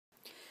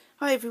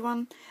Hi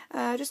everyone,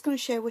 just going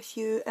to share with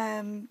you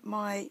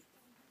my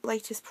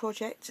latest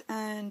project,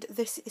 and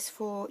this is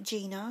for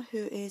Gina,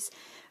 who is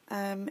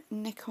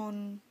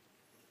Nikon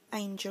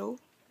Angel.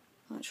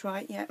 That's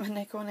right, yeah,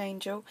 Nikon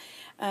Angel,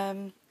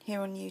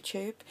 here on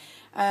YouTube.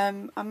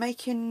 I'm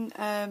making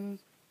a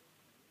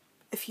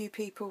few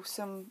people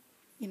some,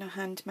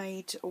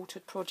 handmade,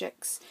 altered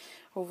projects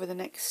over the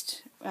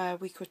next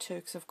week or two,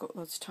 because I've got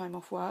loads of time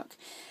off work.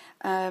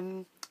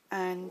 And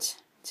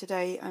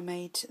today I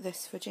made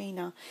this for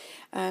Gina,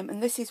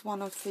 and this is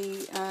one of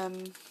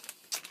the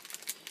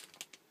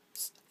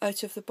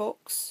out of the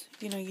box,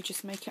 you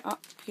just make it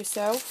up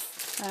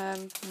yourself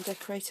and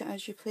decorate it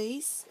as you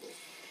please.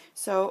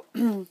 So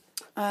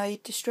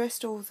I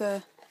distressed all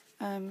the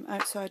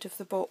outside of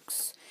the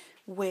box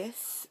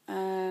with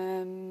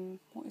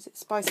what is it,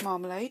 spice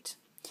marmalade,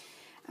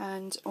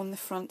 and on the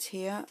front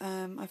here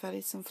I've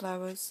added some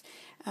flowers,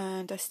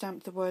 and I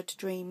stamped the word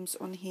dreams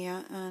on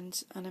here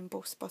and an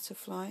embossed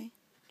butterfly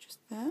just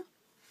there.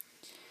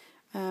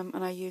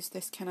 And I used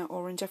this Kenna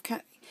orange. I've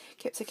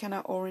kept a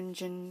Kenna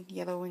orange and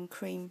yellow and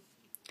cream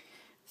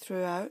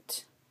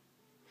throughout.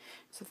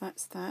 So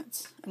that's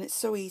that. And it's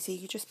so easy,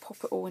 you just pop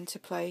it all into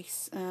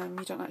place.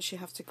 You don't actually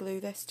have to glue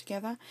this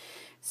together.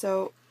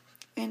 So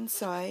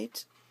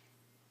inside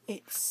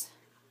it's,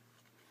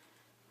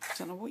 I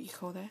don't know what you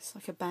call this,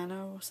 like a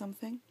banner or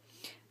something.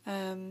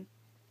 So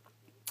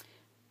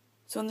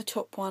on the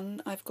top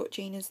one I've got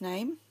Gina's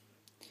name,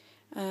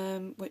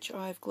 which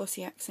I've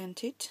glossy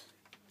accented.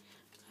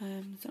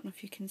 I don't know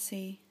if you can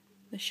see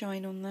the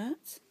shine on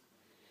that.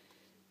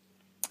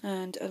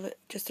 And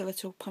just a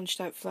little punched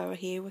out flower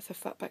here with a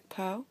flatback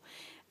pearl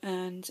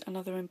and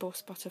another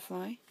embossed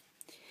butterfly.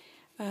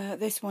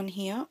 This one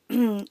here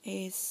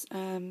is,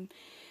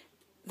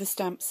 the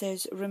stamp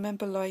says,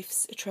 remember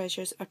life's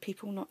treasures are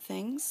people not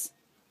things,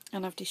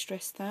 and I've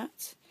distressed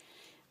that.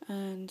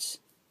 And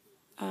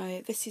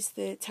this is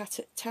the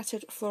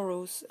Tattered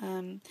Florals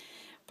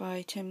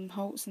by Tim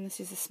Holtz, and this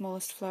is the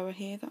smallest flower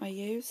here that I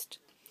used.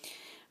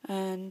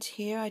 And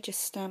here I just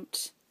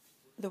stamped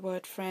the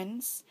word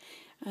friends,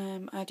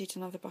 added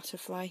another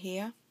butterfly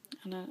here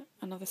and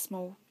another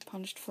small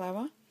punched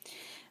flower,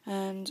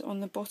 and on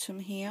the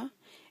bottom here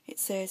it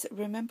says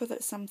remember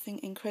that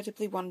something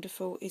incredibly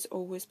wonderful is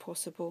always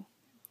possible,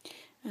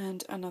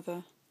 and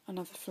another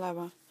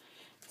flower.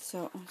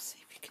 So I'll see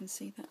if you can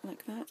see that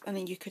like that, and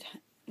then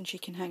she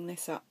can hang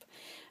this up.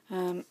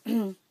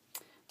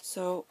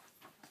 So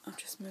I'll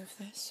just move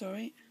this,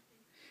 sorry.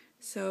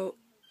 So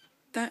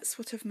that's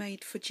what I've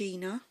made for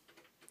Gina,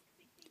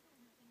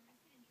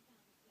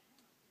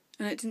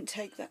 and it didn't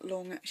take that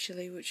long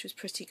actually, which was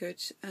pretty good,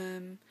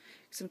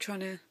 because I'm trying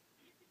to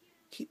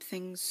keep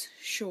things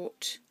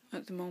short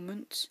at the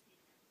moment.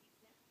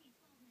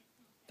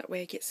 That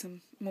way I get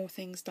some more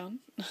things done.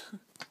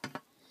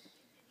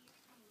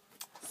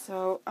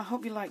 So I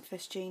hope you like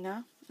this,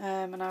 Gina,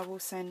 and I will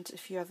send a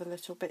few other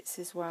little bits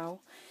as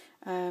well.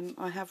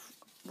 I have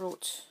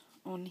wrote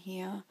on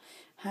here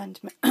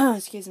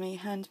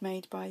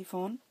handmade by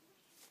Yvonne,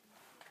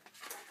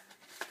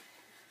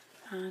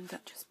 and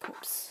that just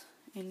pops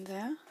in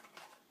there,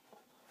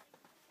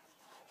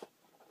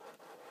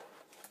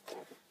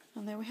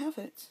 and there we have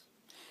it.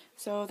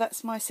 So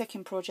that's my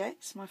second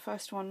project. My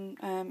first one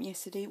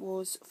yesterday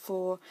was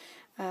for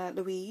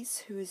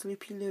Louise, who is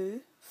Loopy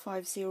Lou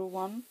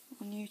 501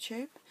 on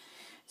YouTube.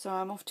 So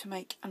I'm off to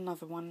make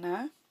another one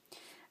now,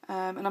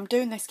 and I'm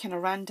doing this kind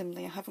of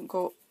randomly. I haven't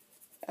got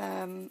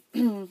I'm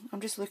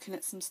just looking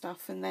at some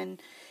stuff, and then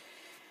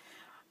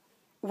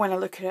when I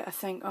look at it I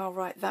think, oh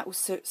right, that will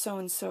suit so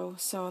and so,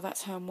 so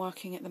that's how I'm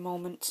working at the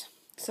moment.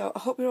 So I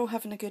hope you're all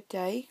having a good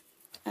day,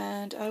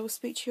 and I will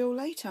speak to you all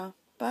later.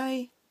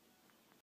 Bye.